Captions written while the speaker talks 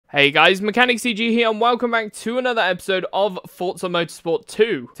Hey guys, Mechanic CG here, and welcome back to another episode of Forza Motorsport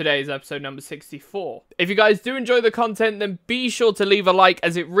 2. Today is episode number 64. If you guys do enjoy the content, then be sure to leave a like,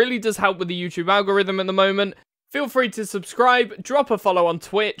 as it really does help with the YouTube algorithm at the moment. Feel free to subscribe, drop a follow on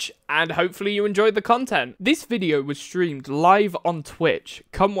Twitch, and hopefully you enjoyed the content. This video was streamed live on Twitch.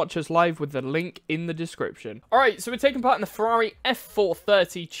 Come watch us live with the link in the description. Alright, so we're taking part in the Ferrari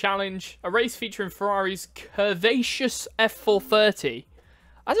f430 challenge, a race featuring Ferrari's curvaceous f430.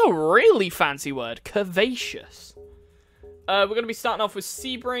 That's a really fancy word, curvaceous. We're going to be starting off with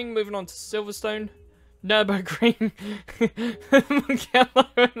Sebring, moving on to Silverstone, Nurburgring, Mugello,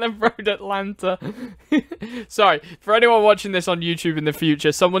 and then Road Atlanta. Sorry, for anyone watching this on YouTube in the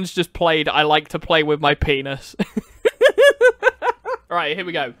future, someone's just played I like to play with my penis. Alright, here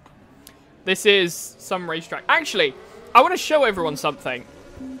we go. This is some racetrack. Actually, I want to show everyone something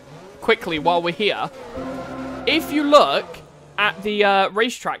quickly while we're here. If you look at the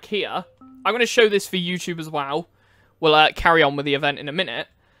racetrack here, I'm going to show this for YouTube as well. We'll carry on with the event in a minute.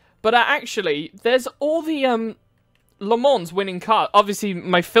 But actually, there's all the Le Mans winning cars. Obviously,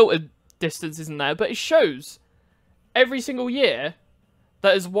 my filtered distance isn't there, but it shows every single year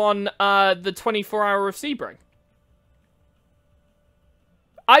that has won the 24-hour of Sebring.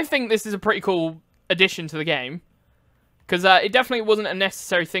 I think this is a pretty cool addition to the game, because it definitely wasn't a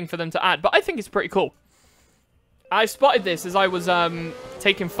necessary thing for them to add, but I think it's pretty cool. I spotted this as I was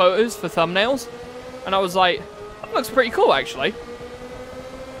taking photos for thumbnails, and I was like, that looks pretty cool, actually.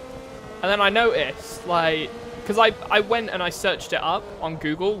 And then I noticed, like, because I went and I searched it up on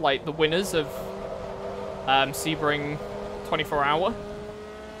Google, like, the winners of Sebring 24-hour.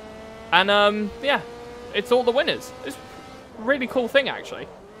 And, yeah, it's all the winners. It's a really cool thing, actually.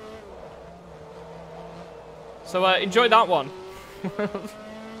 So, enjoy that one.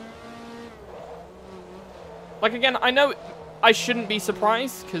 Like, again, I know I shouldn't be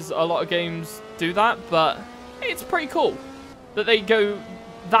surprised, because a lot of games do that, but it's pretty cool that they go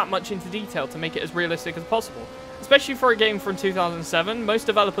that much into detail to make it as realistic as possible. Especially for a game from 2007, most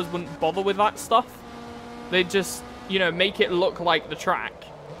developers wouldn't bother with that stuff. They'd just, you know, make it look like the track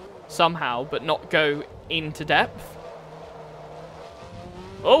somehow, but not go into depth.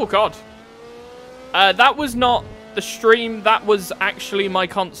 Oh, God. That was not the stream, that was actually my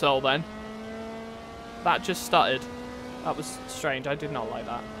console then. That just stuttered. That was strange. I did not like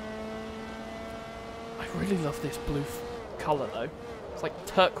that. I really love this blue colour, though. It's like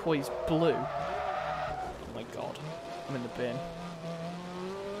turquoise blue. Oh my god. I'm in the bin.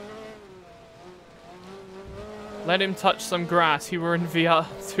 Let him touch some grass. You were in VR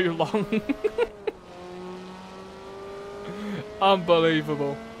too long.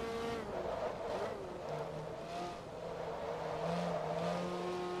 Unbelievable.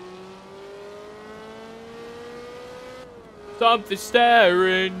 Something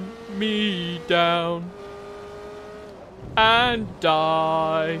staring me down, and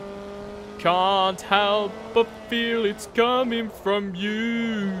I can't help but feel it's coming from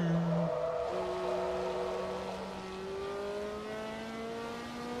you.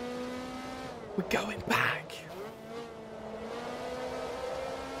 We're going back.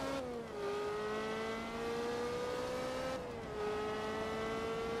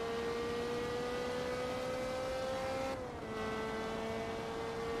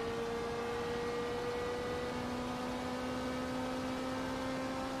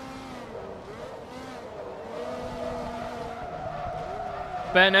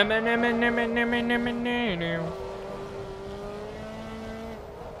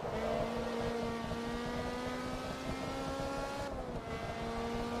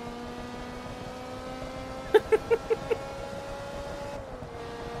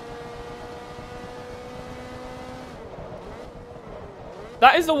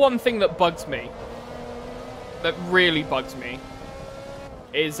 That is the one thing that bugs me. That really bugs me.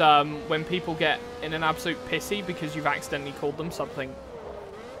 Is when people get in an absolute pissy because you've accidentally called them something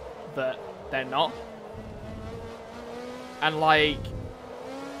that they're not. And, like,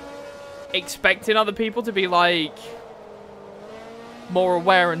 expecting other people to be, like, more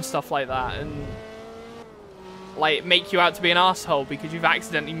aware and stuff like that. And, like, make you out to be an asshole because you've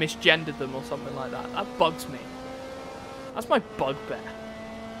accidentally misgendered them or something like that. That bugs me. That's my bugbear.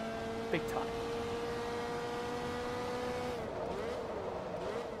 Big time.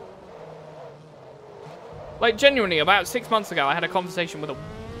 Like, genuinely, about 6 months ago, I had a conversation with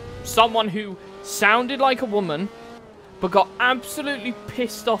someone who sounded like a woman, but got absolutely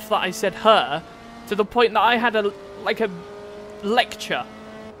pissed off that I said her, to the point that I had a lecture.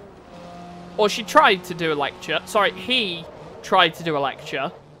 Or she tried to do a lecture. Sorry, he tried to do a lecture.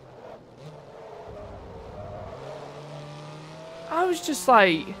 I was just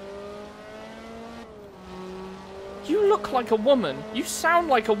like, you look like a woman. You sound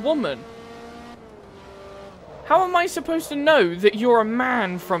like a woman. How am I supposed to know that you're a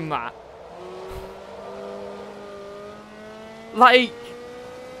man from that? Like,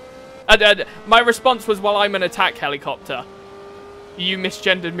 my response was, well, I'm an attack helicopter. You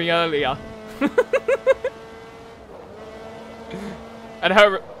misgendered me earlier. And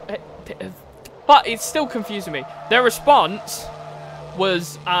her... But it's still confusing me. Their response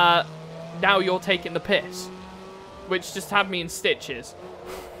was, now you're taking the piss. Which just had me in stitches.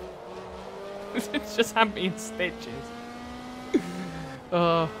 It just had me in stitches.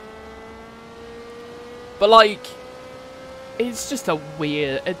 But like, it's just a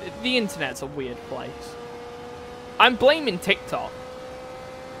weird... the internet's a weird place. I'm blaming TikTok.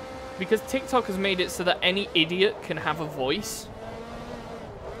 Because TikTok has made it so that any idiot can have a voice.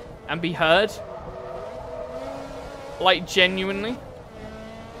 And be heard. Like, genuinely.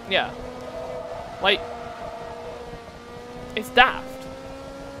 Yeah. Like, it's daft.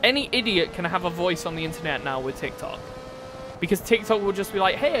 Any idiot can have a voice on the internet now with TikTok. Because TikTok will just be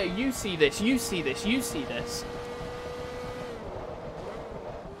like, hey, you see this, you see this, you see this.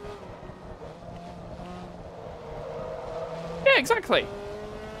 Yeah, exactly.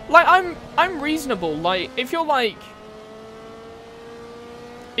 Like, I'm reasonable. Like, if you're like...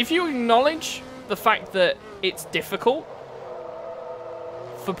 if you acknowledge the fact that it's difficult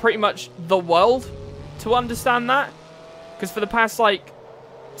for pretty much the world to understand that, because for the past, like,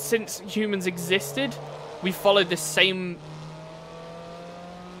 since humans existed, we followed this same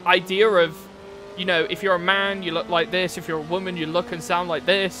idea of, you know, if you're a man, you look like this. If you're a woman, you look and sound like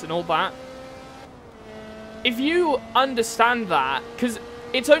this and all that. If you understand that, because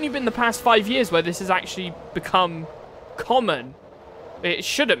it's only been the past 5 years where this has actually become common. It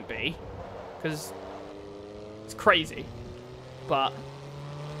shouldn't be, because it's crazy. But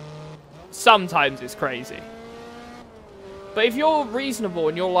sometimes it's crazy. But if you're reasonable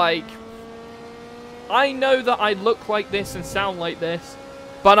and you're like, I know that I look like this and sound like this,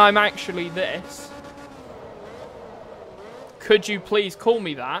 but I'm actually this. Could you please call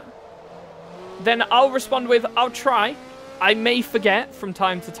me that? Then I'll respond with, I'll try. I may forget from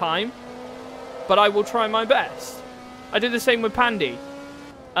time to time, but I will try my best. I did the same with Pandy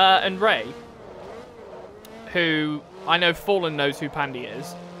and Ray, who I know Fallen knows who Pandy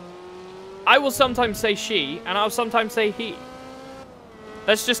is. I will sometimes say she, and I'll sometimes say he.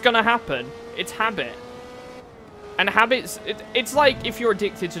 That's just gonna happen. It's habit. And habits, it's like if you're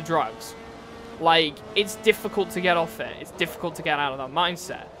addicted to drugs. Like, it's difficult to get off it. It's difficult to get out of that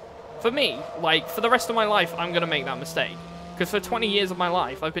mindset. For me, like, for the rest of my life, I'm gonna make that mistake. Because for 20 years of my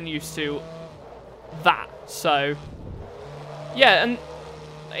life, I've been used to that. So, yeah, and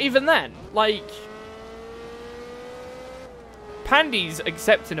even then, like, Pandy's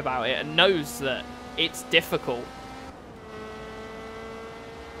accepting about it and knows that it's difficult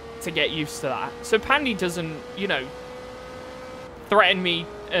to get used to that. So Pandy doesn't, you know, threaten me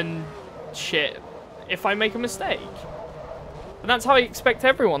and shit if I make a mistake. And that's how I expect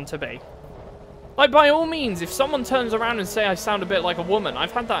everyone to be. Like, by all means, if someone turns around and say I sound a bit like a woman,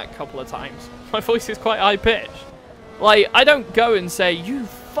 I've had that a couple of times. My voice is quite high-pitched. Like, I don't go and say, you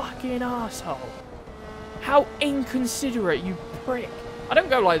fucking asshole. How inconsiderate, you prick. I don't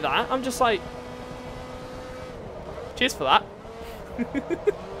go like that. I'm just like, cheers for that.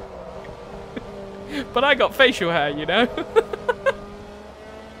 But I got facial hair, you know?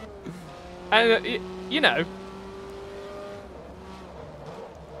 And, you know,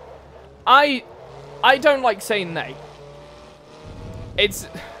 I don't like saying they.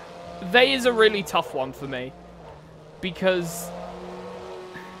 They is a really tough one for me. Because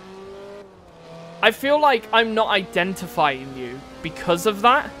I feel like I'm not identifying you because of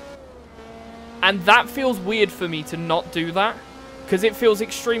that. And that feels weird for me to not do that. Because it feels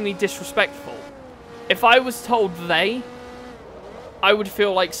extremely disrespectful. If I was told they, I would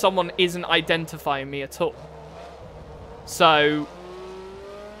feel like someone isn't identifying me at all. So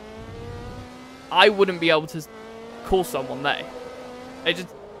I wouldn't be able to call someone they. It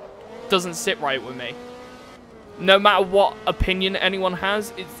just doesn't sit right with me. No matter what opinion anyone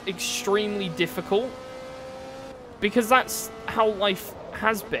has, it's extremely difficult. Because that's how life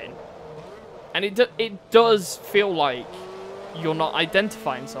has been. And it does feel like you're not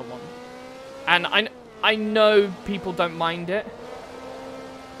identifying someone. And I know people don't mind it.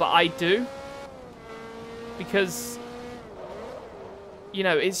 But I do. Because, you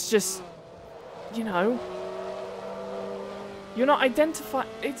know, it's just, you know, you're not identifying.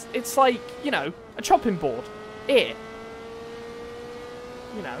 It's like, you know, a chopping board. You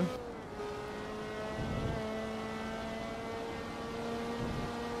know.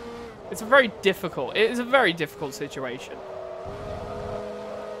 It is a very difficult situation.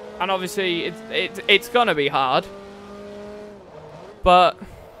 And obviously, it's gonna be hard. But,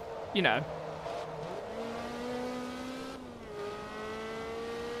 you know.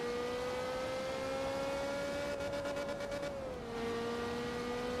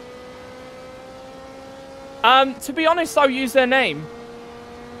 To be honest, I'll use their name.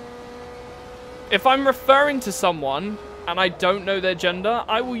 If I'm referring to someone and I don't know their gender,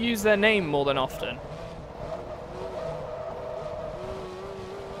 I will use their name more than often.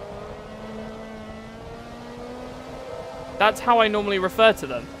 That's how I normally refer to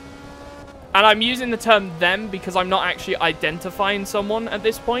them. And I'm using the term them because I'm not actually identifying someone at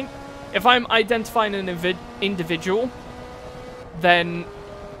this point. If I'm identifying an individual, then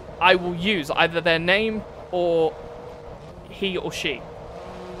I will use either their name or he or she.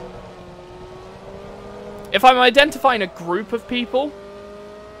 If I'm identifying a group of people,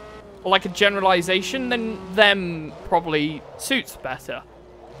 or like a generalization, then them probably suits better.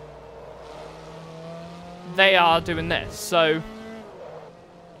 They are doing this, so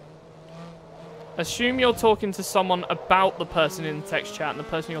assume you're talking to someone about the person in the text chat and the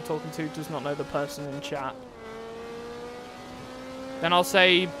person you're talking to does not know the person in chat. Then I'll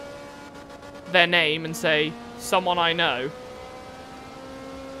say their name and say someone I know.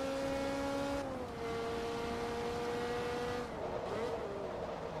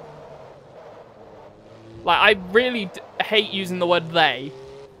 Like, I really hate using the word they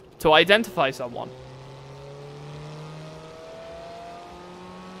to identify someone.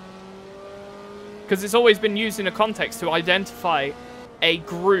 Because it's always been used in a context to identify a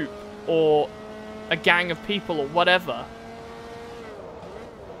group or a gang of people or whatever.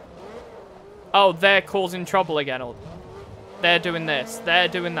 Oh, they're causing trouble again, or they're doing this, they're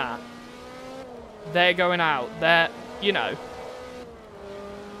doing that. They're going out, they're, you know.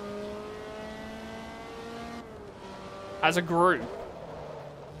 As a group.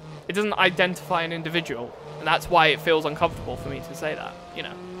 It doesn't identify an individual, and that's why it feels uncomfortable for me to say that, you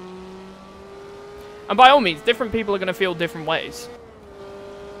know. And by all means, different people are going to feel different ways.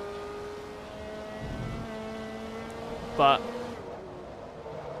 But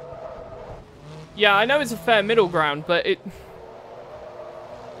yeah, I know it's a fair middle ground, but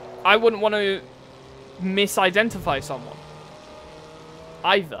I wouldn't want to misidentify someone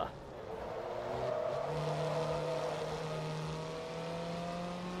either.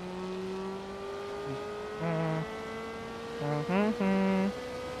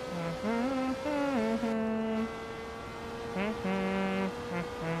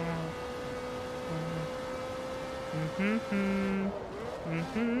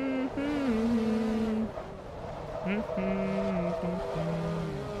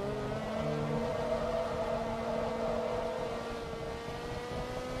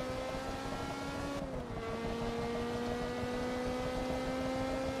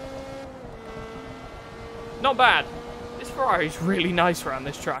 Not bad. This Ferrari's really nice around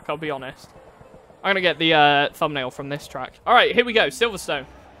this track, I'll be honest. I'm gonna get the thumbnail from this track. Alright, here we go, Silverstone.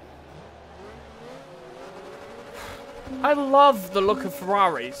 I love the look of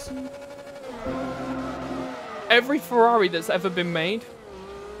Ferraris. Every Ferrari that's ever been made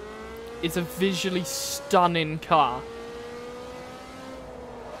is a visually stunning car.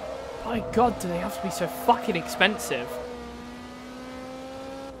 My God, do they have to be so fucking expensive?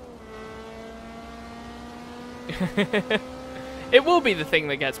 It will be the thing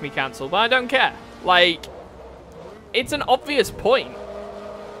that gets me cancelled, but I don't care. Like, it's an obvious point.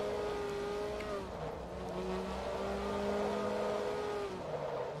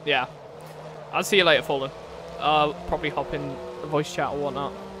 Yeah. I'll see you later, Fallen. I'll probably hop in the voice chat or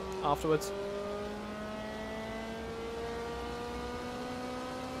whatnot afterwards.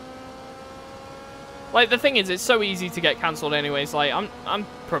 Like, the thing is, it's so easy to get cancelled anyways. Like, I'm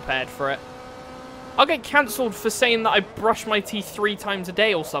prepared for it. I'll get cancelled for saying that I brush my teeth 3 times a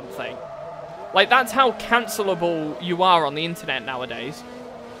day or something. Like, that's how cancelable you are on the internet nowadays.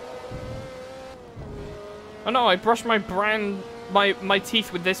 Oh no, I brush my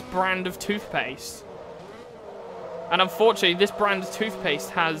teeth with this brand of toothpaste. And unfortunately, this brand of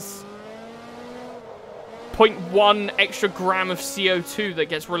toothpaste has 0.1 extra gram of CO2 that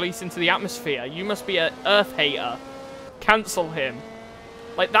gets released into the atmosphere. You must be an Earth hater. Cancel him.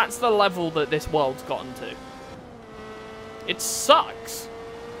 Like, that's the level that this world's gotten to. It sucks.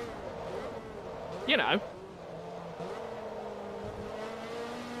 You know.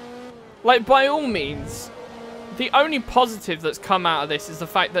 Like, by all means, the only positive that's come out of this is the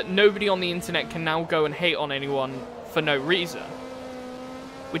fact that nobody on the internet can now go and hate on anyone for no reason.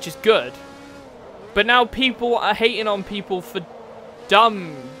 Which is good. But now people are hating on people for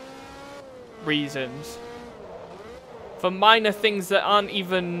dumb reasons. For minor things that aren't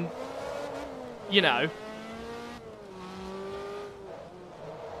even, you know.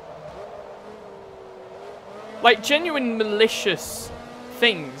 Like, genuine malicious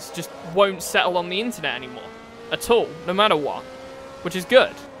things just won't settle on the internet anymore. At all, no matter what. Which is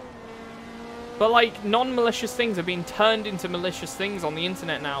good. But, like, non-malicious things are being turned into malicious things on the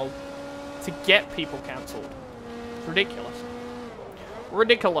internet now to get people cancelled. It's ridiculous.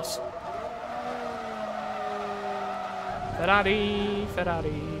 Ridiculous. Ferrari,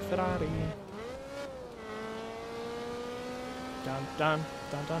 Ferrari, Ferrari. Dun dun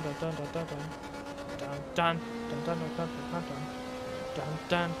dun dun dun dun dun dun dun dun dun dun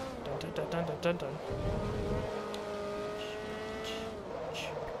dun dun dun dun dun dun dun.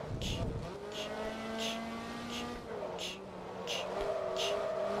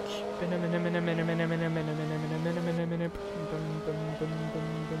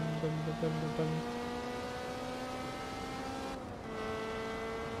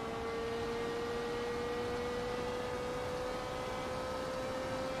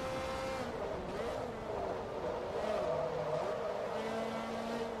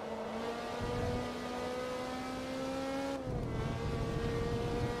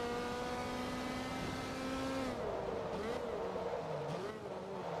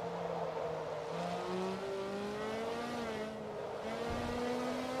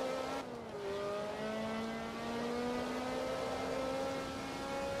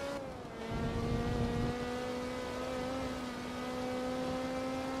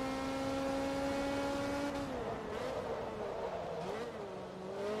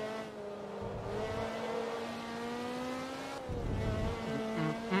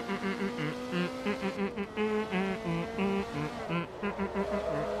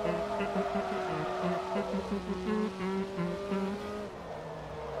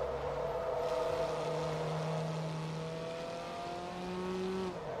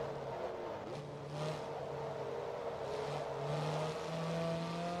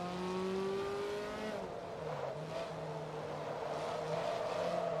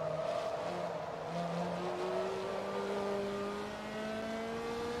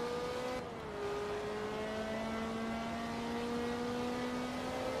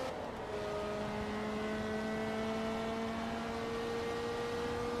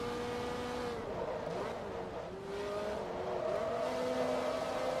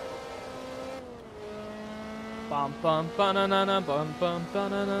 Bum bum banana bum bum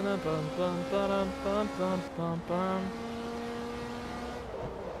banana bum bum bum bum bum bum bum.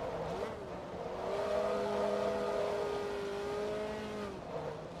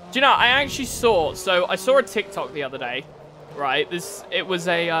 Do you know, I actually saw, so I saw a TikTok the other day, right? It was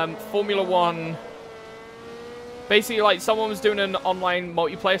a Formula One, basically like someone was doing an online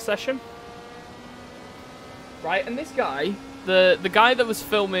multiplayer session, right? And this guy, the guy that was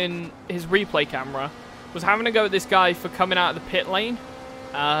filming his replay camera, was having a go at this guy for coming out of the pit lane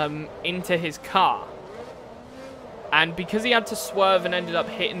into his car. And because he had to swerve and ended up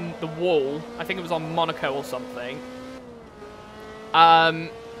hitting the wall, I think it was on Monaco or something,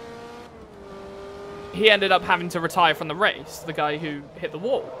 he ended up having to retire from the race, the guy who hit the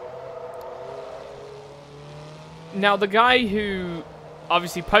wall. Now, the guy who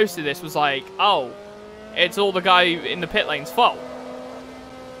obviously posted this was like, oh, it's all the guy in the pit lane's fault.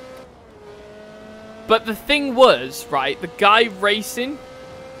 But the thing was, right, the guy racing,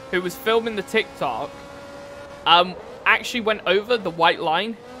 who was filming the TikTok, actually went over the white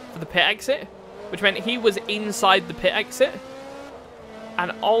line for the pit exit, which meant he was inside the pit exit.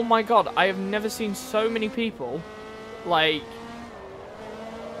 And oh my god, I have never seen so many people, like,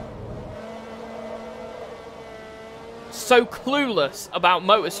 so clueless about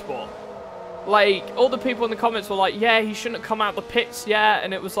motorsport. Like, all the people in the comments were like, yeah, he shouldn't have come out the pits yet,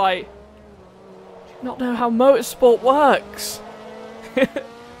 and it was like, not know how motorsport works.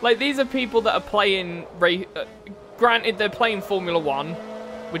 Like, these are people that are playing granted, they're playing Formula One,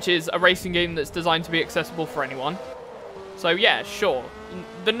 which is a racing game that's designed to be accessible for anyone. So yeah, sure,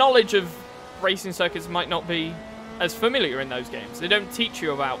 the knowledge of racing circuits might not be as familiar in those games. They don't teach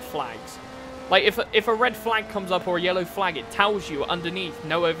you about flags. Like, if a red flag comes up or a yellow flag, it tells you underneath,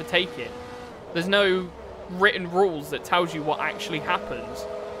 no overtaking. There's no written rules that tells you what actually happens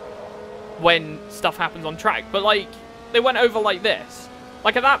when stuff happens on track. But, like, they went over like this.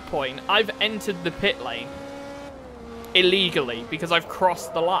 Like, at that point, I've entered the pit lane illegally because I've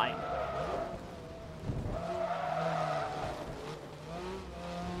crossed the line.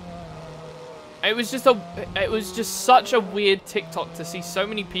 It was just such a weird TikTok to see so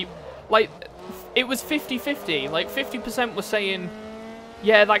many people. Like, it was 50-50. Like, 50% were saying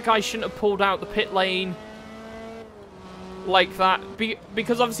yeah, that guy shouldn't have pulled out the pit lane like that.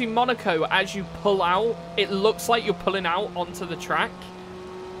 Because obviously Monaco, as you pull out, it looks like you're pulling out onto the track.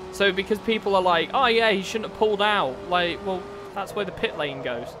 So because people are like, oh yeah, he shouldn't have pulled out. Like, well, that's where the pit lane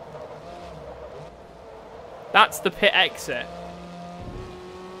goes. That's the pit exit.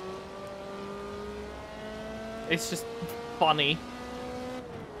 It's just funny.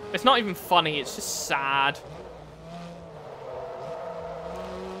 It's not even funny, it's just sad.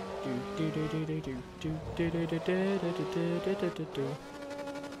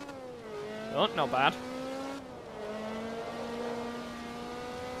 Oh, not bad.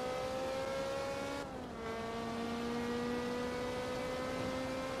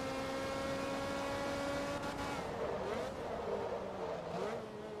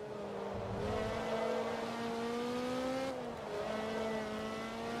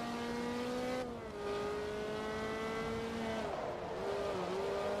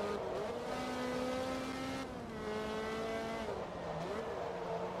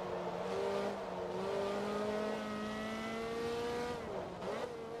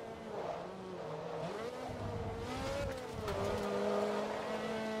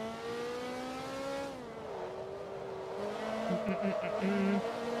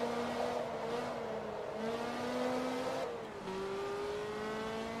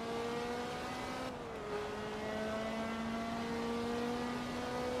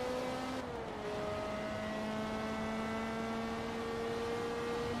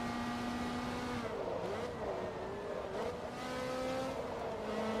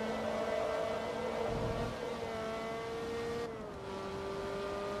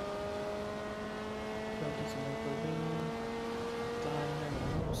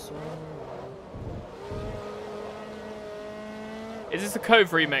 Is this a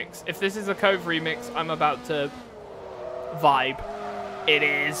Cove remix? If this is a Cove remix, I'm about to vibe. It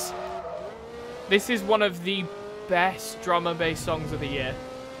is. This is one of the best drum and bass songs of the year.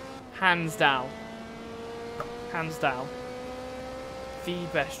 Hands down. Hands down. The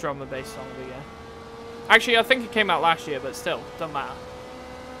best drum and bass song of the year. Actually, I think it came out last year, but still, doesn't matter.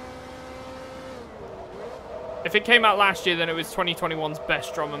 If it came out last year, then it was 2021's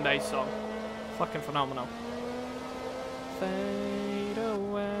best drum and bass song. Fucking phenomenal. Fade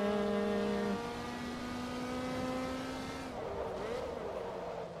away.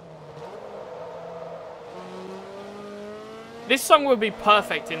 This song would be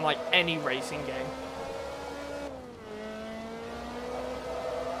perfect in like any racing game.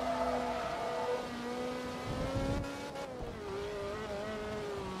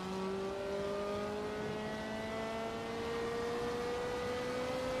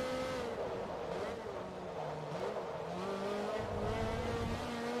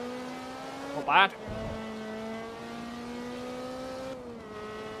 Bad.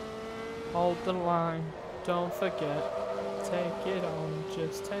 Hold the line, don't forget. Take it on,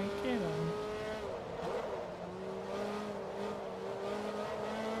 just take it on.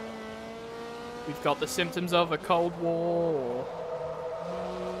 We've got the symptoms of a Cold War.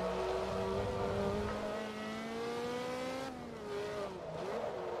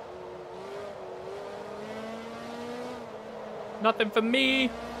 Nothing for me.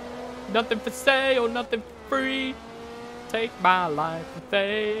 Nothing for sale, nothing for free. Take my life and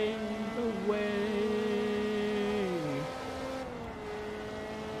fade away.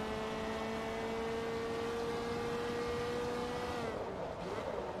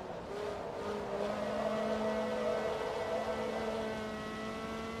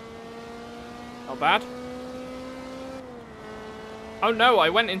 Not bad. Oh no, I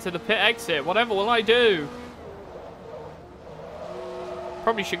went into the pit exit. Whatever will I do?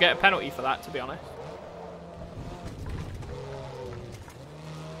 Probably should get a penalty for that, to be honest.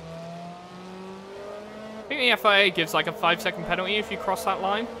 I think the FIA gives like a 5-second penalty if you cross that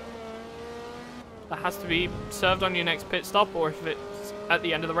line. That has to be served on your next pit stop, or if it's at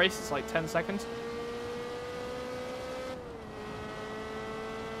the end of the race, it's like 10 seconds.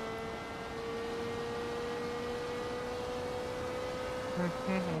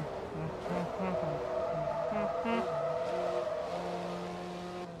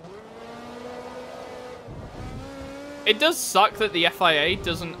 It does suck that the FIA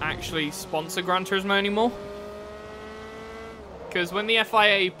doesn't actually sponsor Gran Turismo anymore. Because when the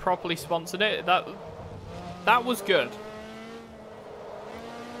FIA properly sponsored it, that was good.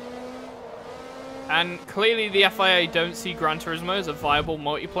 And clearly the FIA don't see Gran Turismo as a viable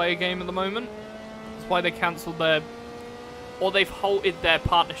multiplayer game at the moment. That's why they cancelled their... or they've halted their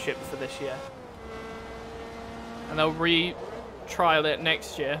partnership for this year. And they'll re-trial it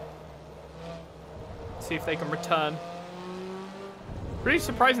next year. See if they can return. Really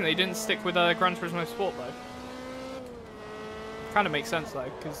surprising they didn't stick with Gran Turismo Sport, though. Kind of makes sense,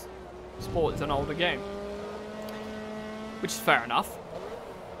 though, because Sport is an older game. Which is fair enough.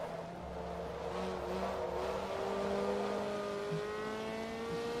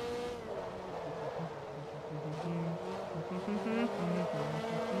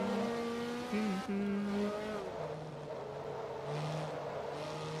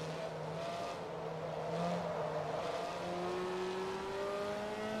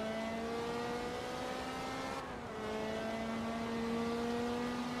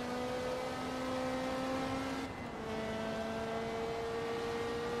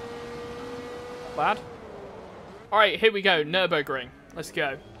 Bad. Alright, here we go. Nurburgring. Let's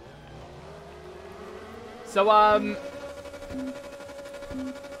go. So,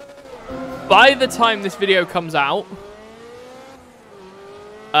 by the time this video comes out,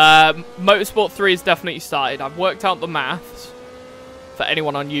 Motorsport 3 is definitely started. I've worked out the maths for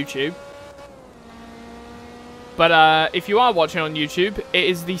anyone on YouTube. But if you are watching on YouTube, it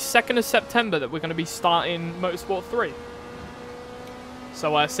is the 2nd of September that we're going to be starting Motorsport 3.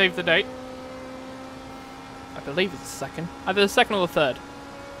 So, save the date. I believe it's the 2nd. Either the 2nd or the 3rd.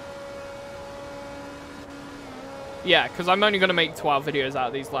 Yeah, because I'm only going to make 12 videos out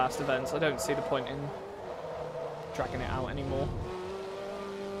of these last events. I don't see the point in dragging it out anymore.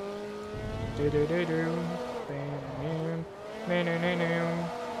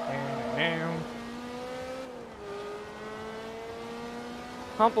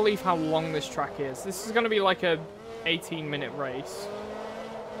 Can't believe how long this track is. This is going to be like a 18-minute race.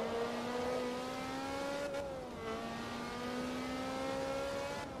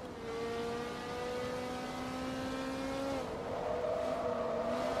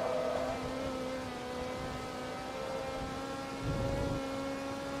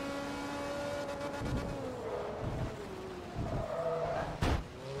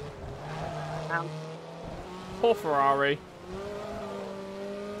 Poor Ferrari.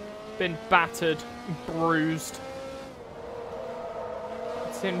 Been battered, bruised.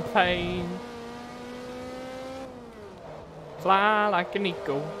 It's in pain. Fly like an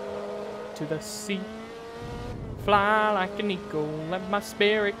eagle to the sea. Fly like an eagle, let my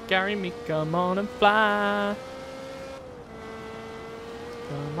spirit carry me. Come on and fly.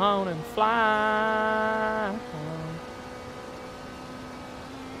 Come on and fly.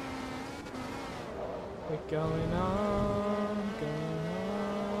 We're going on,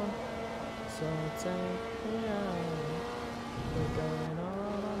 so take me out. We're going on,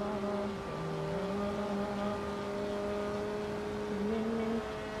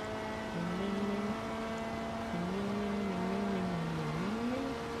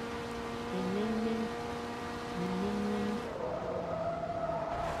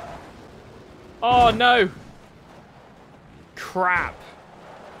 Oh no! Crap!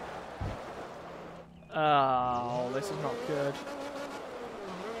 Oh, this is not good.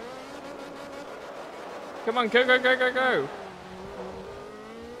 Come on, go, go, go, go, go!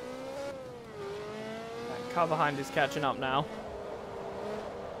 That car behind is catching up now.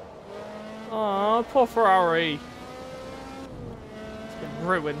 Oh, poor Ferrari. It's been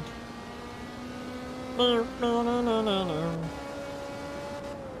ruined. No, no, no, no, no, no.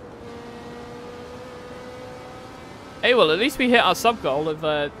 Hey, well, at least we hit our sub goal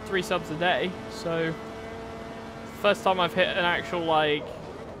of 3 subs a day. So, first time I've hit an actual, like,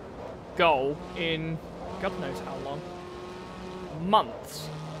 goal in God knows how long. Months.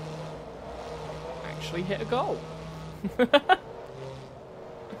 Actually hit a goal.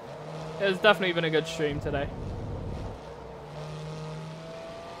 It's definitely been a good stream today.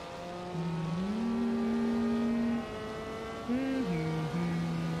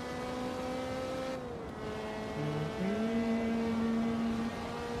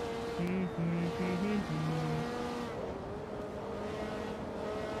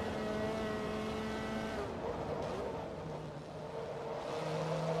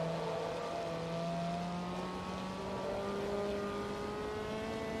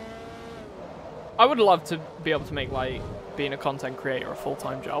 I would love to be able to make, like, being a content creator a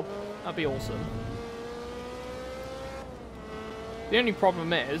full-time job. That'd be awesome. The only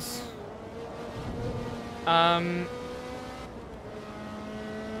problem is,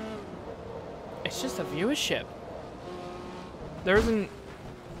 it's just a viewership. There isn't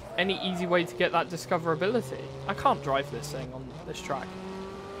any easy way to get that discoverability. I can't drive this thing on this track.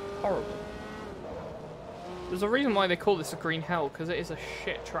 Horrible. There's a reason why they call this a green hell, because it is a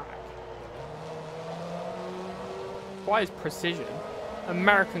shit track. Why is precision? An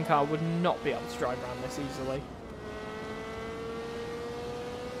American car would not be able to drive around this easily.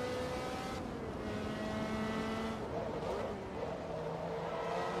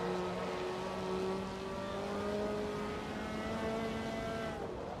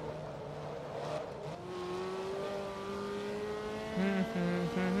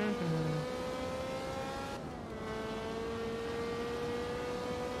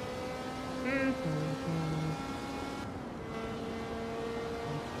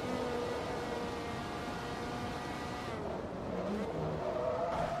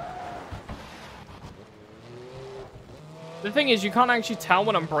 The thing is, you can't actually tell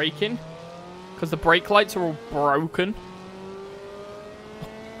when I'm braking because the brake lights are all broken.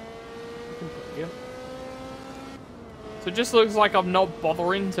 So it just looks like I'm not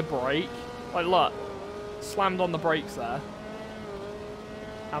bothering to brake. Like, look. Slammed on the brakes there.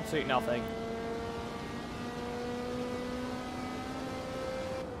 Absolutely nothing.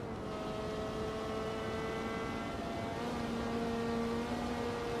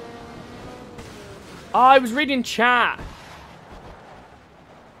 Oh, I was reading chat.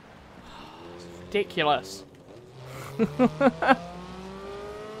 It's ridiculous.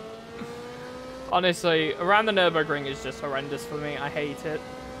 Honestly, around the Nurburgring is just horrendous for me. I hate it.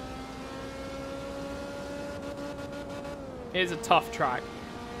 It is a tough track.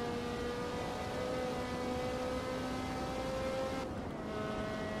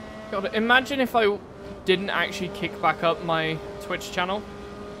 God, imagine if I didn't actually kick back up my Twitch channel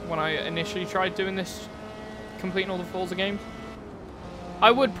when I initially tried doing this, completing all the Forza games. I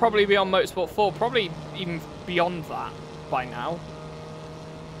would probably be on Motorsport 4, probably even beyond that by now.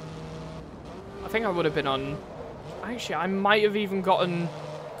 I think I would have been on... Actually, I might have even gotten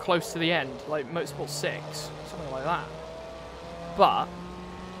close to the end, like Motorsport 6, something like that. But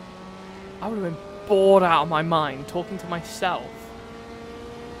I would have been bored out of my mind talking to myself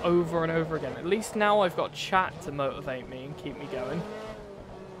over and over again. At least now I've got chat to motivate me and keep me going.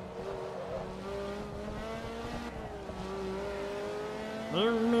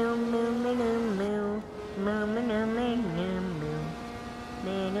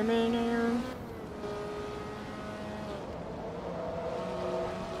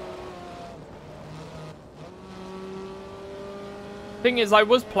 Thing is, I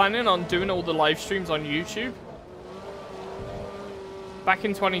was planning on doing all the live streams on YouTube. Back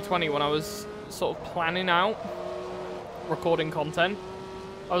in 2020 when I was sort of planning out recording content,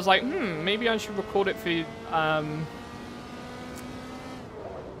 I was like, maybe I should record it for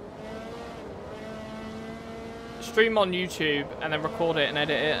stream on YouTube and then record it and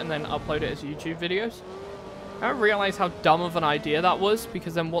edit it and then upload it as YouTube videos. I don't realize how dumb of an idea that was,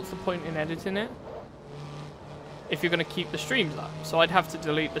 because then what's the point in editing it if you're going to keep the streams up? So I'd have to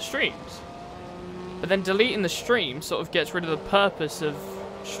delete the streams. But then deleting the stream sort of gets rid of the purpose of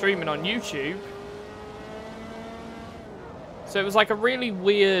streaming on YouTube. So it was like a really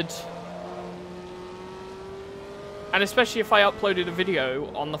weird... And especially if I uploaded a video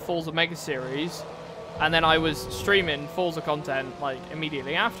on the Forza Mega Series, and then I was streaming Forza content like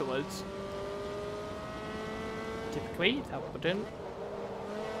immediately afterwards, typically that wouldn't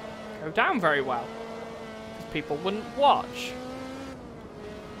go down very well, because people wouldn't watch.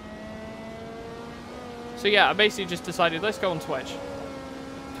 So yeah, I basically just decided, let's go on Twitch.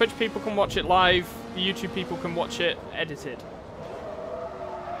 Twitch people can watch it live, the YouTube people can watch it edited.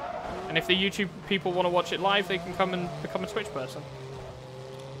 And if the YouTube people want to watch it live, they can come and become a Twitch person.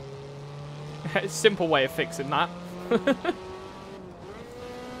 It's a simple way of fixing that.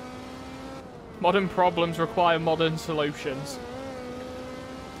 Modern problems require modern solutions.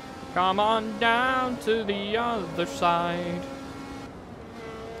 Come on down to the other side,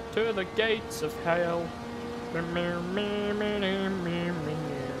 to the gates of hell,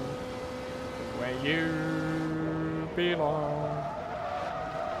 where you belong.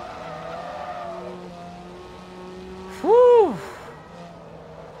 Whew!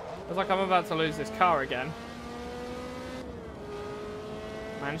 Looks like I'm about to lose this car again.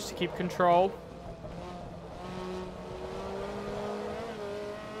 Managed to keep control.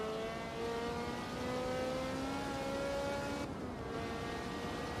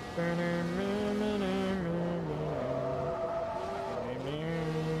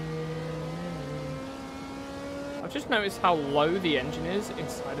 I've just noticed how low the engine is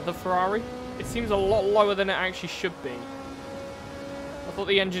inside of the Ferrari. It seems a lot lower than it actually should be. I thought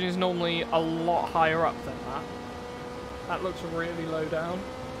the engine is normally a lot higher up than that. That looks really low down.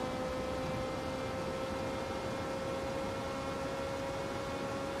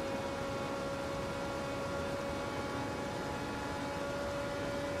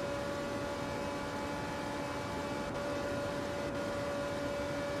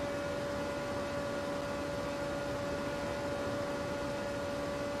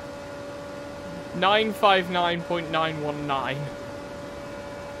 $959.919.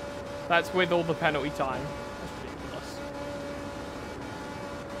 That's with all the penalty time. That's ridiculous.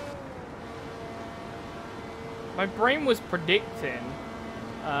 My brain was predicting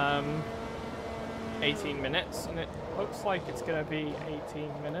 18 minutes, and it looks like it's going to be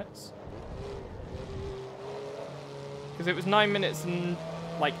 18 minutes. Because it was 9 minutes and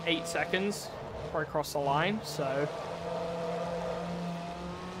like 8 seconds before I crossed the line, so...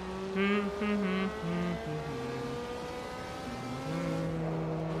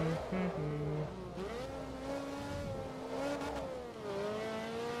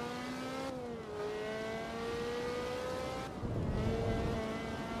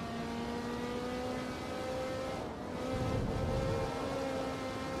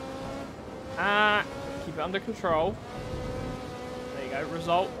 Keep it under control. There you go,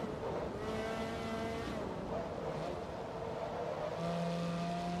 result.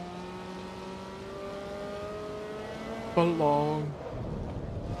 Belong.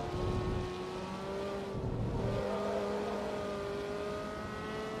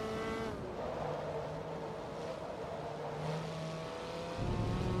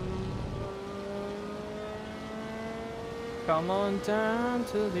 Come on down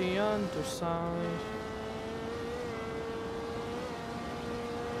to the underside.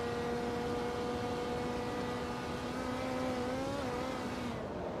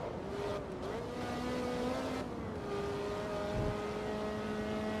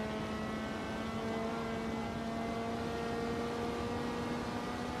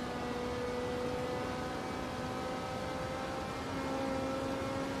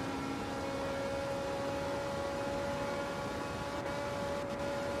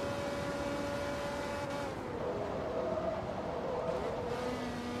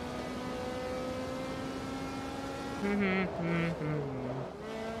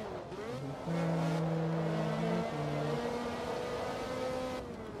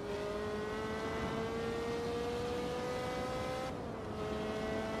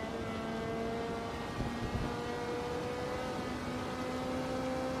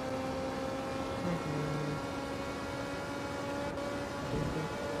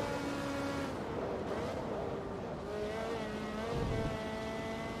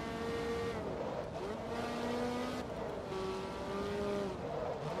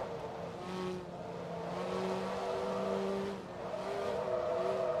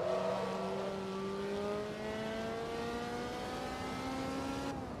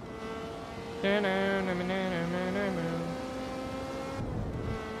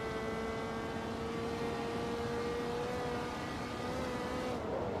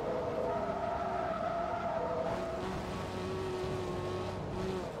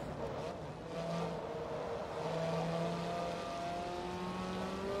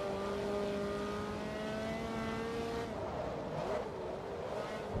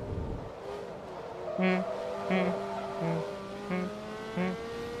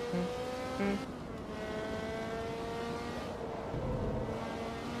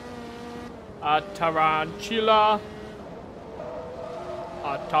 A tarantula.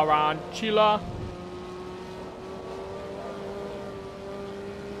 A tarantula.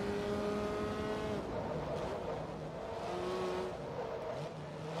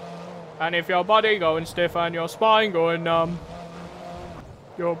 And if your body going stiff and your spine going numb,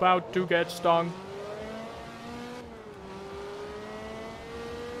 you're about to get stung.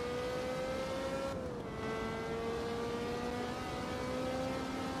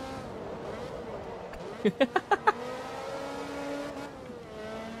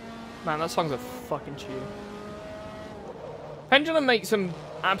 Man, that song's a fucking tune. Pendulum makes some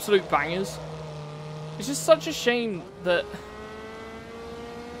absolute bangers. It's just such a shame that...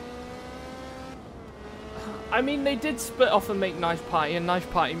 I mean, they did split off and make Knife Party, and Knife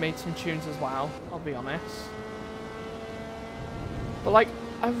Party made some tunes as well, I'll be honest. But, like,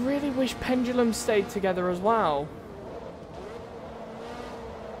 I really wish Pendulum stayed together as well.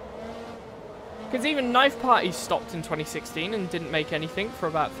 Because even Knife Party stopped in 2016 and didn't make anything for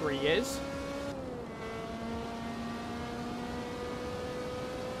about 3 years.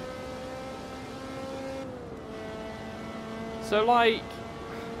 So, like,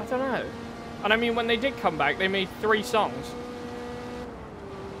 I don't know. And I mean, when they did come back, they made 3 songs.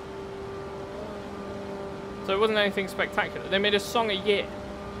 So it wasn't anything spectacular. They made a song a year,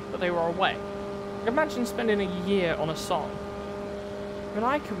 but they were away. Imagine spending a year on a song. I mean,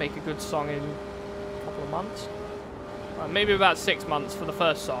 I could make a good song in a couple of months. Well, maybe about 6 months for the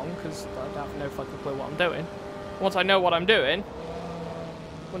first song, because I have no fucking clue what I'm doing. Once I know what I'm doing, it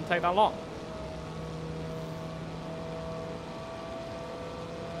wouldn't take that long.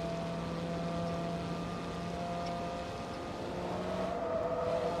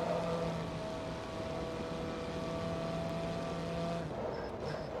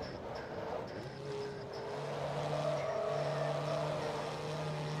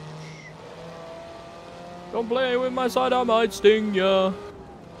 Don't play with my side, I might sting ya.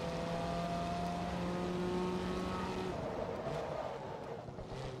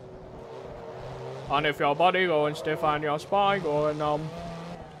 And if your body going stiff and your spine going numb,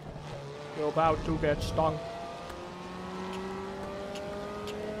 you're about to get stung.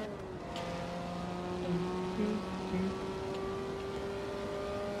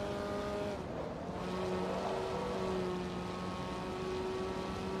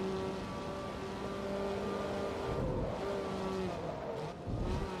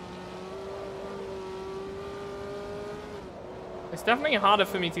 It's definitely harder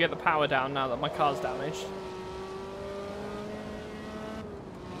for me to get the power down now that my car's damaged.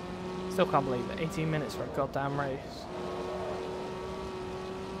 Still can't believe it. 18 minutes for a goddamn race.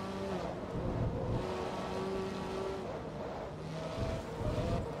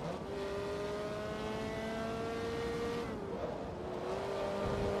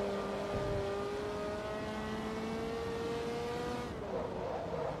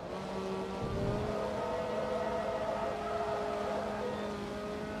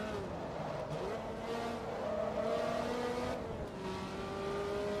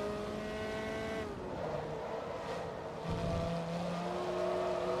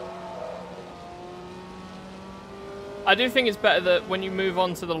 I do think it's better that when you move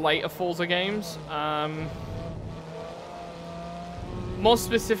on to the later Forza games, more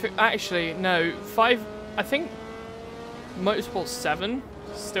specific, actually, no, 5, I think Motorsport 7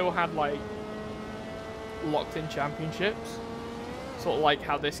 still had, like, locked-in championships, sort of like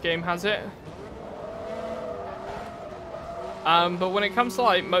how this game has it. But when it comes to,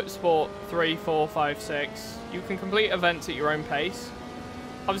 like, Motorsport 3, 4, 5, 6, you can complete events at your own pace.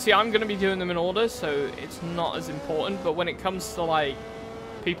 Obviously, I'm going to be doing them in order, so it's not as important. But when it comes to, like,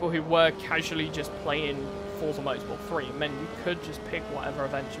 people who were casually just playing Forza Motorsport 3, it meant you could just pick whatever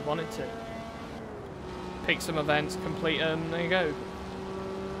events you wanted to. Pick some events, complete them, there you go.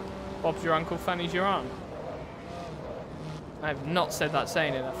 Bob's your uncle, Fanny's your aunt. I have not said that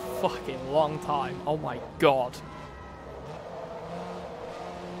saying in a fucking long time. Oh my god.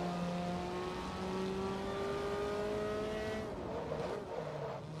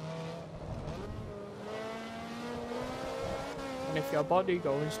 And if your body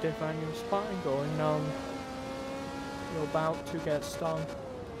going stiff and your spine going numb, you're about to get stung.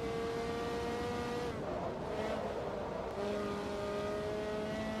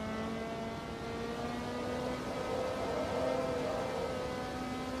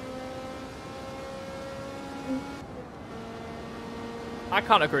 I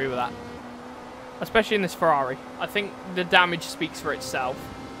can't agree with that. Especially in this Ferrari. I think the damage speaks for itself.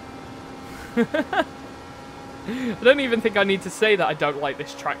 I don't even think I need to say that I don't like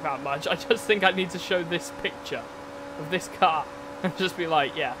this track that much. I just think I need to show this picture of this car and just be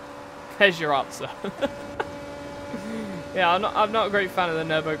like, yeah, there's your answer. Yeah, I'm not a great fan of the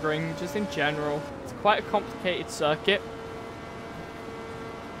Nurburgring, just in general. It's quite a complicated circuit.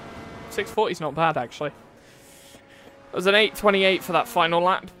 640's not bad, actually. It was an 8:28 for that final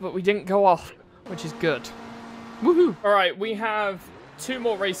lap, but we didn't go off, which is good. Woohoo! All right, we have 2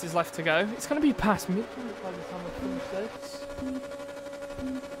 more races left to go. It's going to be past midnight by the time I finish this.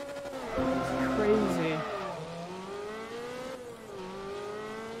 It's crazy.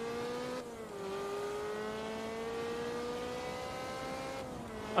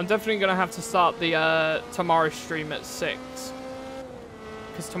 I'm definitely going to have to start the tomorrow's stream at 6.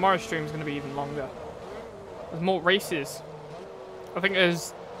 Because tomorrow's stream is going to be even longer. There's more races. I think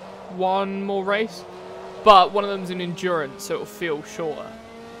there's 1 more race. But one of them's an endurance, so it'll feel shorter.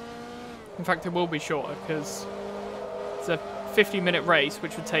 In fact, it will be shorter, because it's a 50-minute race,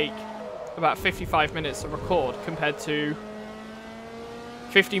 which would take about 55 minutes to record, compared to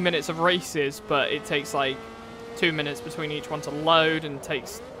 50 minutes of races, but it takes like 2 minutes between each one to load, and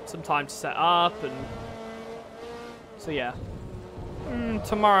takes some time to set up, and so yeah.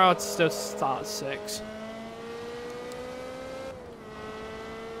 Tomorrow I'd still start at 6.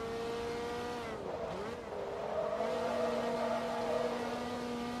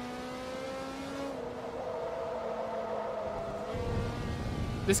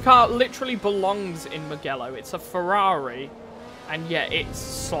 This car literally belongs in Mugello. It's a Ferrari, and yet it's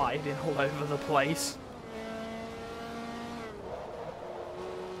sliding all over the place.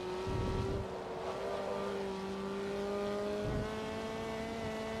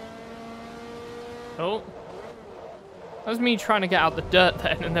 Oh. That was me trying to get out the dirt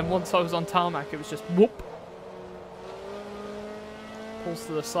then, and then once I was on tarmac, it was just whoop. Pulls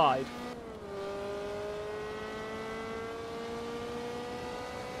to the side.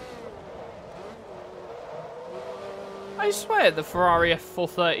 I swear the Ferrari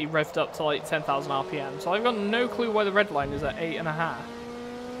f430 revved up to like 10,000 RPM, so I've got no clue why the red line is at 8.5.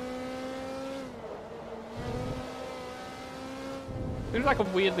 Seems like a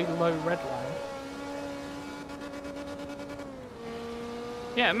weirdly low red line.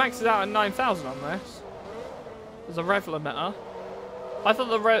 Yeah, it maxes out at 9,000 on this. There's a rev limiter. I thought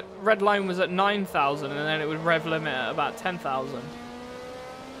the red line was at 9,000 and then it would rev limit at about 10,000.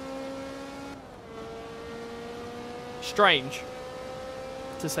 Strange,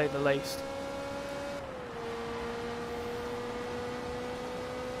 to say the least.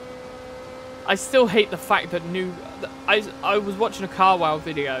 I still hate the fact that I was watching a car wow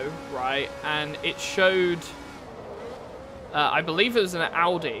video, right, and it showed, I believe it was an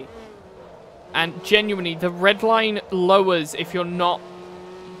Audi, and genuinely the red line lowers if you're not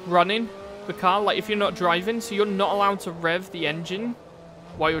running the car, like if you're not driving, so you're not allowed to rev the engine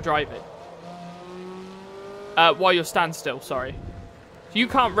while you're driving. While you're standstill, sorry. So you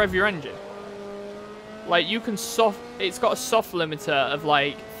can't rev your engine. Like, you can it's got a soft limiter of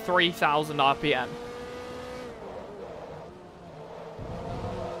like 3,000 RPM.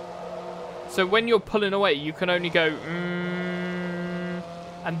 So when you're pulling away, you can only go,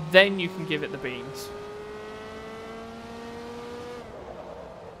 and then you can give it the beans.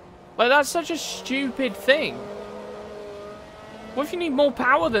 Like, that's such a stupid thing. What if you need more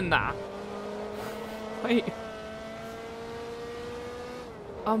power than that? Like,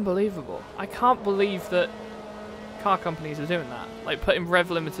 unbelievable. I can't believe that car companies are doing that. Like, putting rev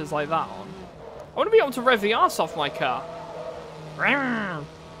limiters like that on. I want to be able to rev the arse off my car. To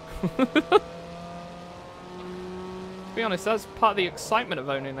be honest, that's part of the excitement of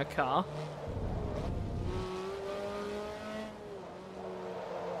owning a car.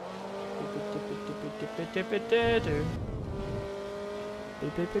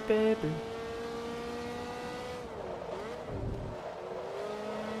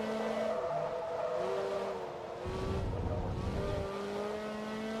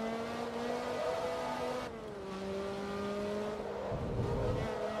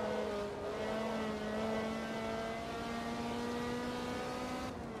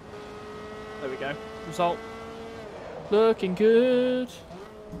 There we go. Result. Looking good.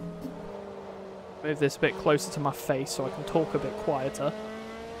 Move this a bit closer to my face so I can talk a bit quieter.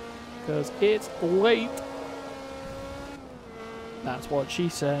 Because it's late. That's what she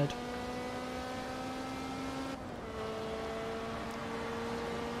said.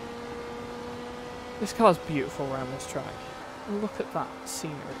 This car's beautiful around this track. Look at that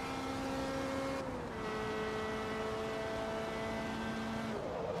scenery.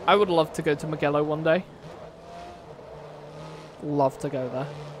 I would love to go to Mugello one day. Love to go there.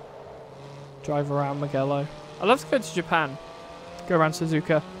 Drive around Mugello. I'd love to go to Japan. Go around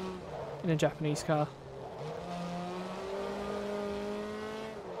Suzuka in a Japanese car.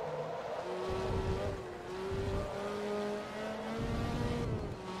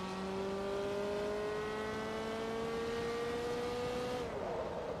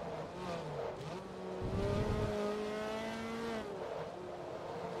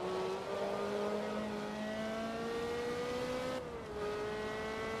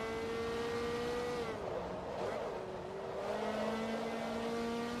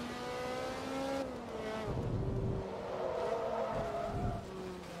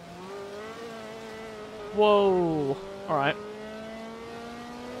 Whoa. Alright.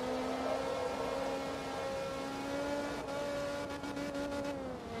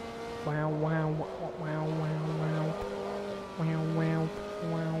 Wow, wow, wow, wow, wow, wow. Wow, wow,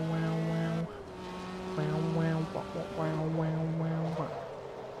 wow, wow, wow. Wow, wow, wow, wow, wow, wow, wow.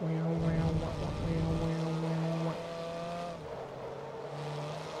 Wow, wow, wow, wow, wow, wow.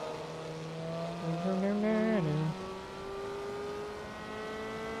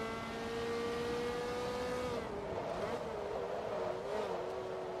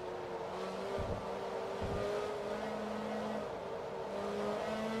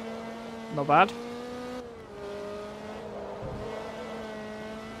 Not bad.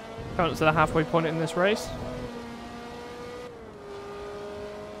 Coming up to the halfway point in this race.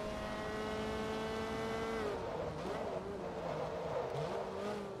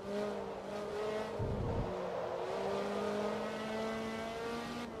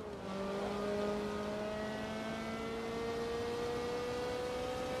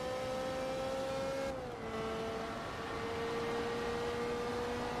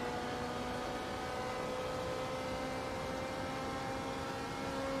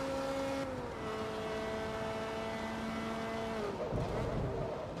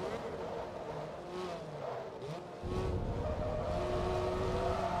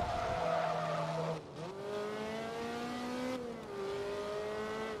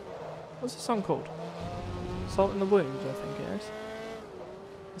 What's the song called? Salt in the Wounds, I think it is.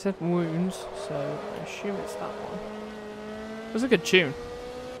 It said Wounds, so I assume it's that one. It was a good tune.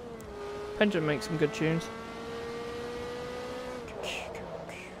 Pendulum makes some good tunes.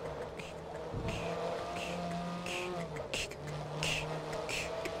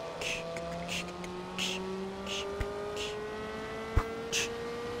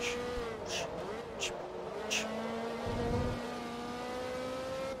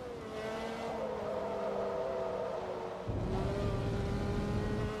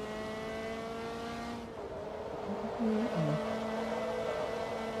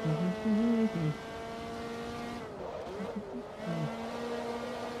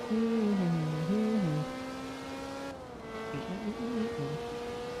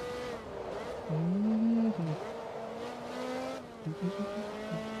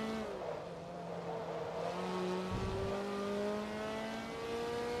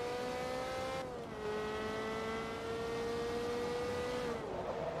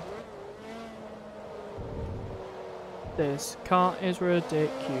 This car is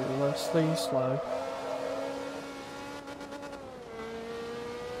ridiculously slow.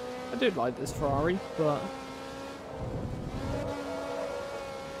 I do like this Ferrari, but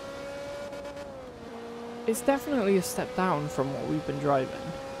it's definitely a step down from what we've been driving.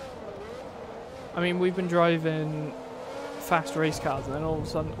 I mean, we've been driving fast race cars, and then all of a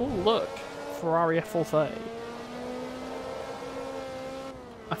sudden, oh look, Ferrari f430.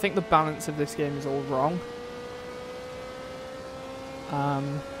 I think the balance of this game is all wrong.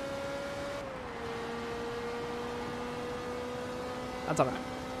 I don't know.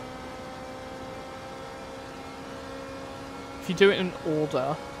 If you do it in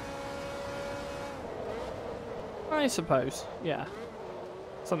order, I suppose, yeah.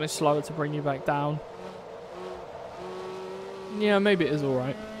 Something slower to bring you back down. Yeah, maybe it is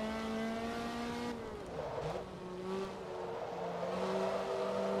alright.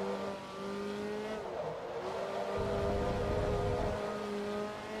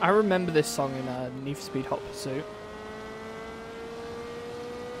 I remember this song in Need for Speed Hot Pursuit.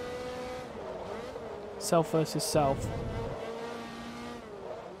 Self versus self.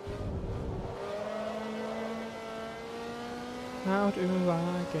 How do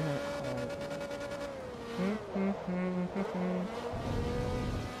I get home?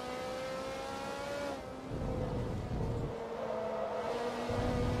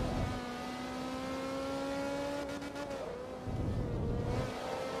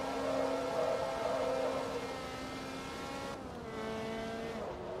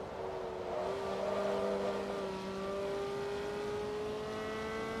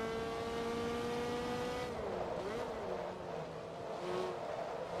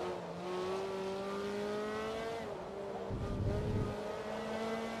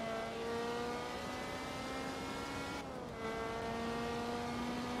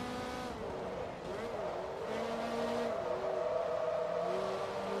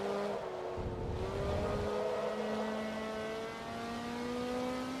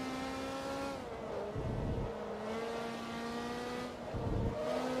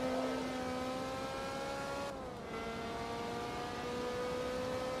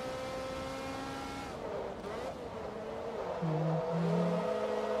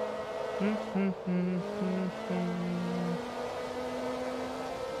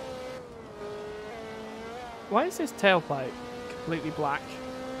 Why is this tailpipe completely black?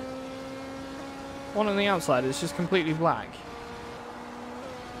 One on the outside is just completely black.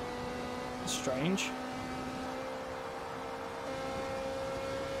 Strange.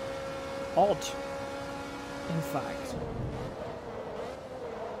 Odd. In fact.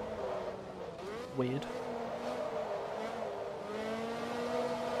 Weird.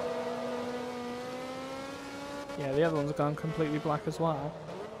 Yeah, the other one's gone completely black as well.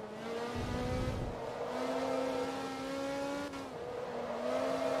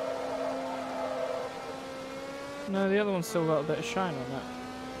 No, the other one's still got a bit of shine on it.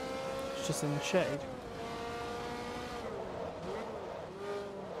 It's just in the shade.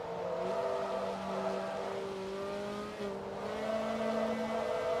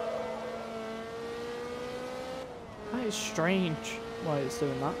 That is strange why it's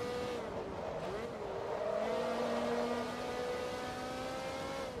doing that.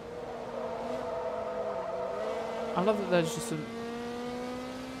 I love that there's just a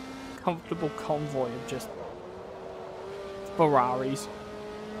comfortable convoy of just Ferraris.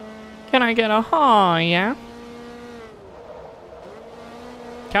 Can I get a hi, yeah?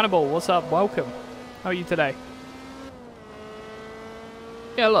 Cannibal, what's up? Welcome. How are you today?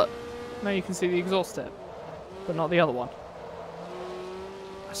 Yeah, look. Now you can see the exhaust tip, but not the other one.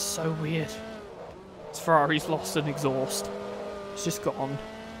 That's so weird. This Ferrari's lost an exhaust. It's just gone.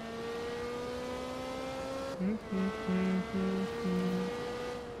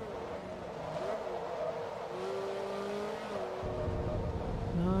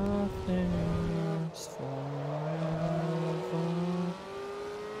 Nothing lasts forever.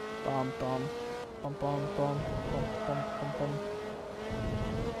 Bum bum bum bum bum bum bum bum bum.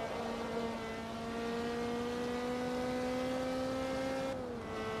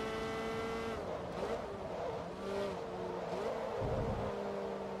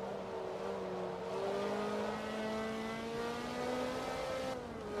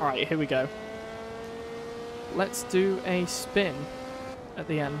 Alright, here we go. Let's do a spin at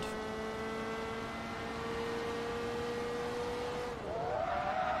the end.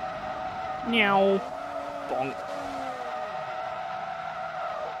 Meow. Bonk.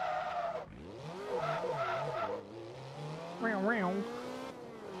 Meow, meow.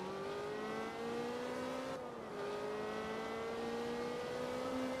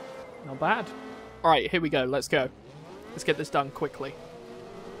 Not bad. Alright, here we go. Let's go. Let's get this done quickly.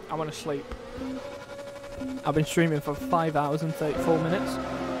 I want to sleep. I've been streaming for 5 hours and 34 minutes.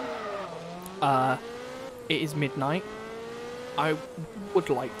 It is midnight. I would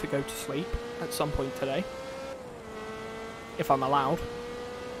like to go to sleep at some point today. If I'm allowed.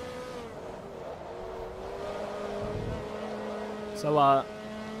 So,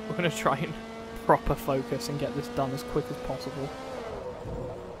 we're going to try and proper focus and get this done as quick as possible.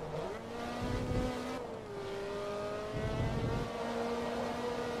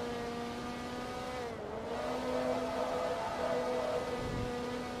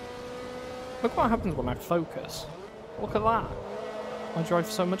 Look what happens when I focus. Look at that. I drive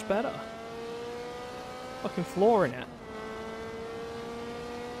so much better. Fucking flooring it.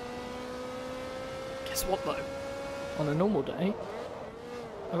 Guess what though? On a normal day,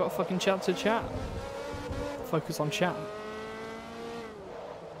 I got fucking chat to chat. Focus on chat.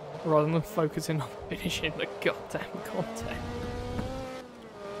 Rather than focusing on finishing the goddamn content.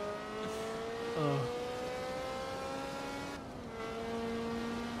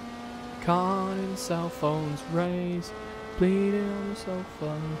 Caught in cell phone's rays, bleeding on the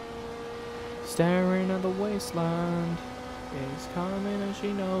sofa, staring at the wasteland. It's coming and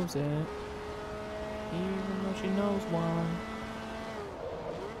she knows it, even though she knows why.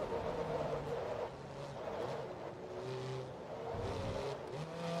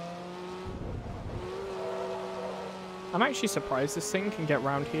 I'm actually surprised this thing can get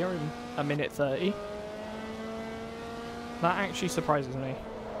round here in a minute 30. That actually surprises me.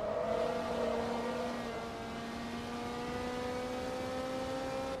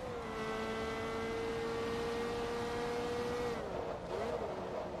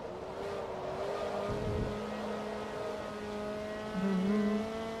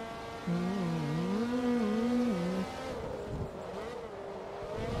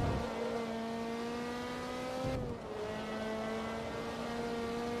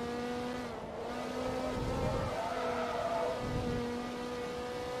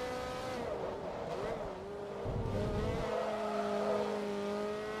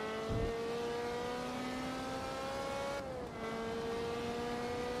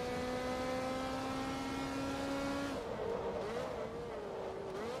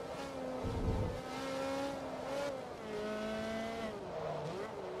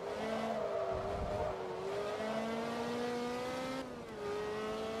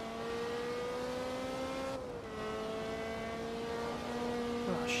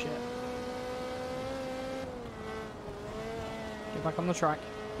 Oh shit. Get back on the track.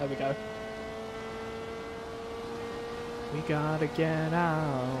 There we go. We gotta get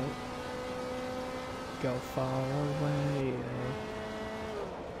out. Go far away.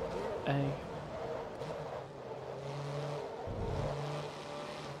 Hey.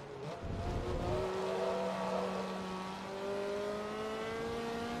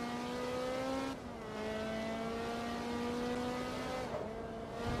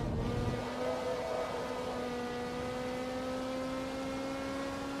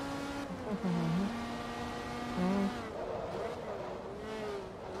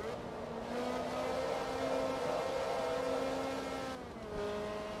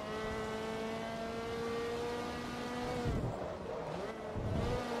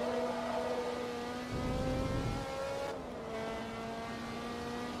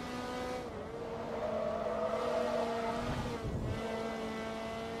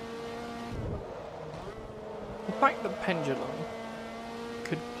 The fact that Pendulum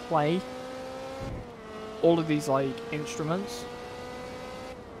could play all of these like instruments,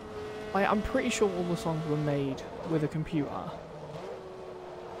 like, I'm pretty sure all the songs were made with a computer.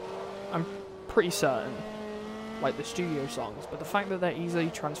 I'm pretty certain, like the studio songs, but the fact that they're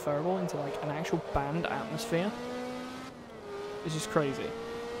easily transferable into like an actual band atmosphere is just crazy.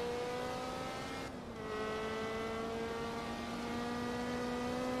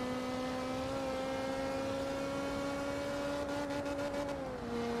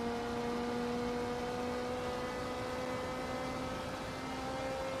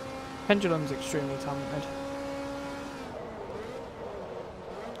 Pendulum's extremely talented.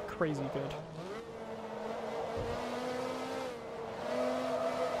 Crazy good.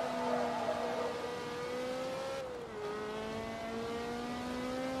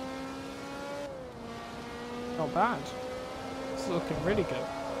 Not bad. It's looking really good.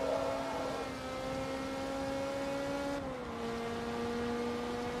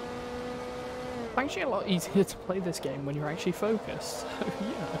 It's actually a lot easier to play this game when you're actually focused. So,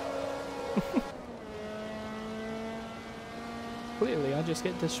 yeah. Clearly, I just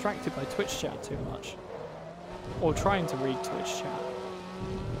get distracted by Twitch chat too much. Or trying to read Twitch chat.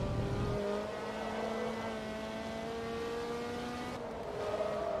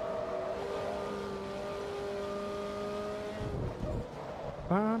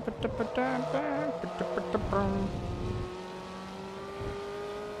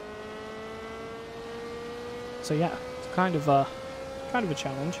 So yeah, it's kind of a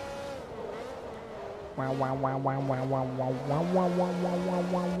challenge. Wow wow wow wow wow wow wow wow wow wow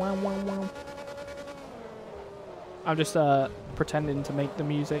wow wow wow wow. I'm just pretending to make the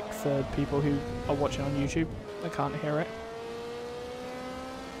music for people who are watching on YouTube that can't hear it.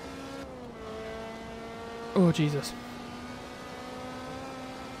 Oh Jesus.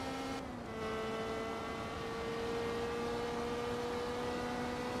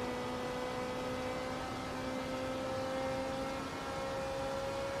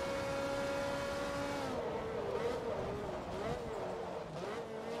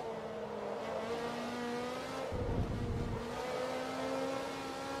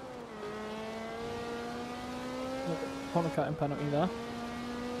 Corner cutting penalty there.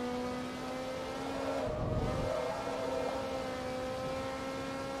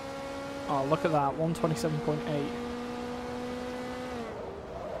 Oh, look at that, 127.8.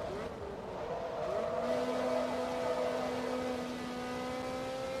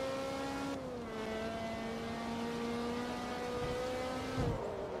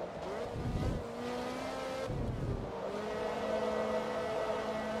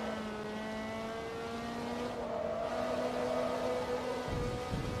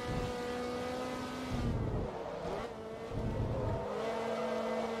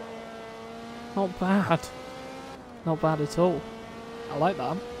 Not bad. Not bad at all. I like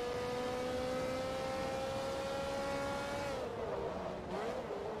that.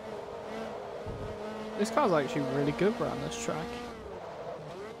 This car's actually really good around this track.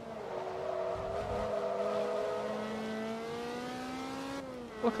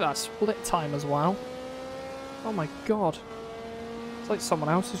 Look at that split time as well. Oh my god. It's like someone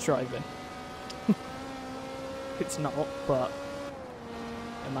else is driving. It's not, but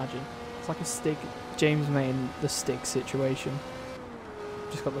imagine. It's like a Stig. James made the Stig situation.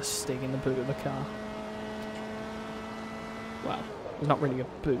 Just got the Stig in the boot of the car. Well, there's not really a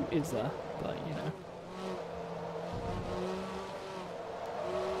boot, is there? But, you know.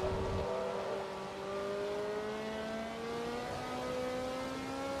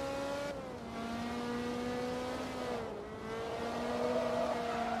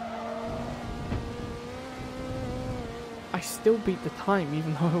 I still beat the time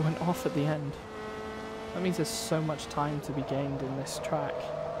even though I went off at the end. That means there's so much time to be gained in this track.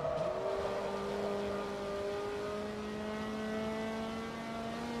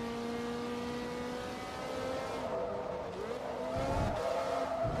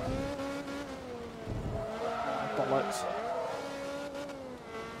 Bollocks.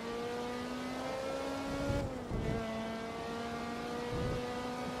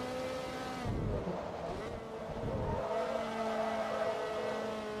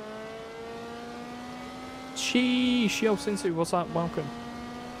 Sheesh, yo Sinsu, what's up? Welcome.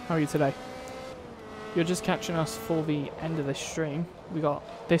 How are you today? You're just catching us for the end of this stream. We got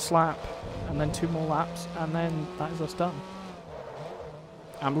this lap, and then 2 more laps, and then that is us done.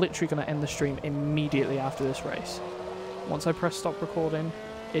 I'm literally going to end the stream immediately after this race. Once I press stop recording,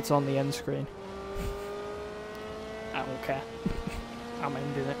 it's on the end screen. I don't care. I'm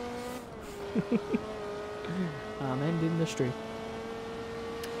ending it. I'm ending the stream.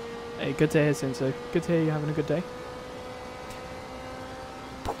 Hey, good to hear, Sinsu. Good to hear you're having a good day.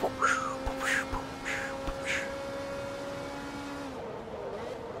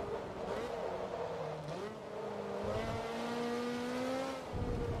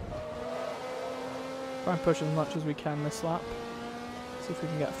 Try and push as much as we can this lap. See if we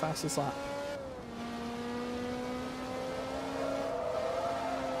can get a fastest lap.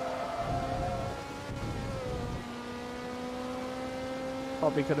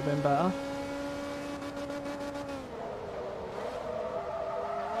 Probably could have been better.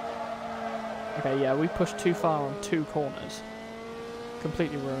 Okay, yeah, we pushed too far on 2 corners.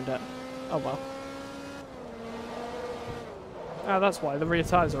 Completely ruined it. Oh well. Ah, that's why the rear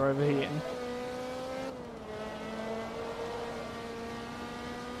tyres are overheating.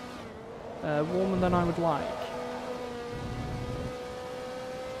 Warmer than I would like.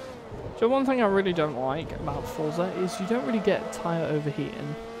 So one thing I really don't like about Forza is you don't really get tyre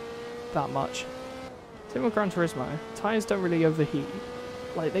overheating that much. Same with Gran Turismo. Tyres don't really overheat.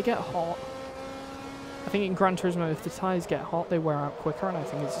 Like, they get hot. I think in Gran Turismo, if the tyres get hot, they wear out quicker, and I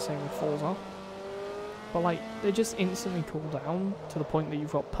think it's the same with Forza. But, like, they just instantly cool down to the point that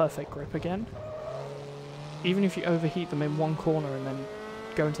you've got perfect grip again. Even if you overheat them in one corner and then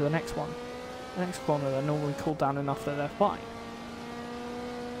go into the next one. The next corner, they're normally cooled down enough that they're fine.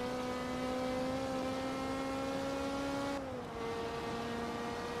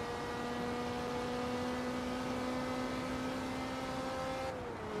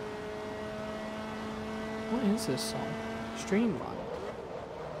 What is this song? Streamline.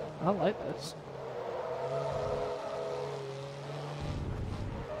 I like this.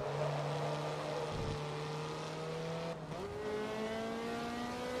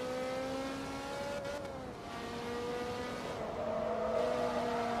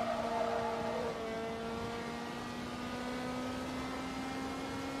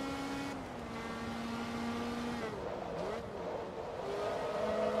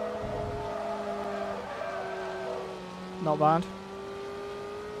 Not bad.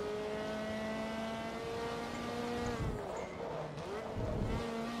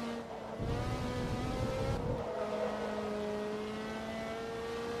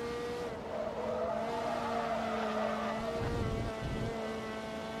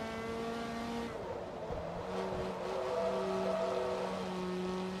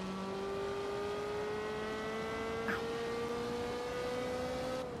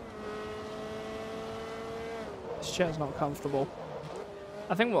 This chair's not comfortable.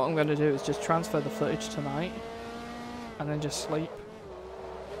 I think what I'm going to do is just transfer the footage tonight and then just sleep.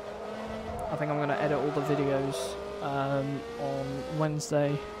 I think I'm going to edit all the videos on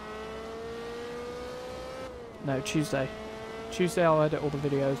Wednesday. No, Tuesday. Tuesday I'll edit all the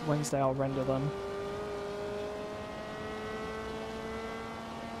videos, Wednesday I'll render them.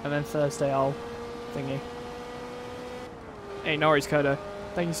 And then Thursday I'll thingy. Hey, no worries, Kodo.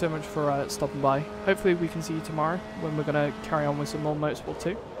 Thank you so much for stopping by. Hopefully we can see you tomorrow when we're going to carry on with some more Motorsport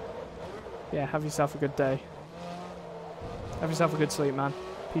 2. Yeah, have yourself a good day. Have yourself a good sleep, man.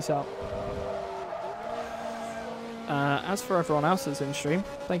 Peace out. As for everyone else that's in stream,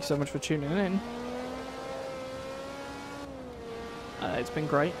 thank you so much for tuning in. It's been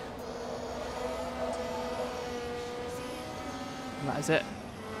great. And that is it.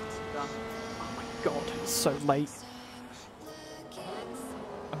 Done. Oh my god, it's so late.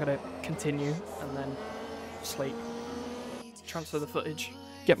 I'm gonna continue and then sleep. Transfer the footage,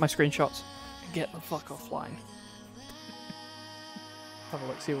 get my screenshots, and get the fuck offline. Have a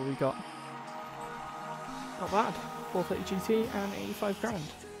look, see what we got. Not bad. 430 GT and 85 grand.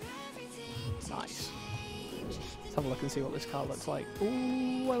 Nice. Let's have a look and see what this car looks like.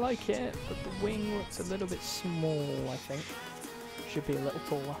 Ooh, I like it, but the wing looks a little bit small, I think. Should be a little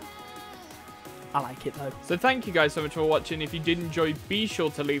taller. I like it though. So thank you guys so much for watching. If you did enjoy, be sure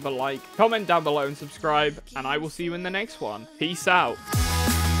to leave a like, comment down below and subscribe, and I will see you in the next one. Peace out.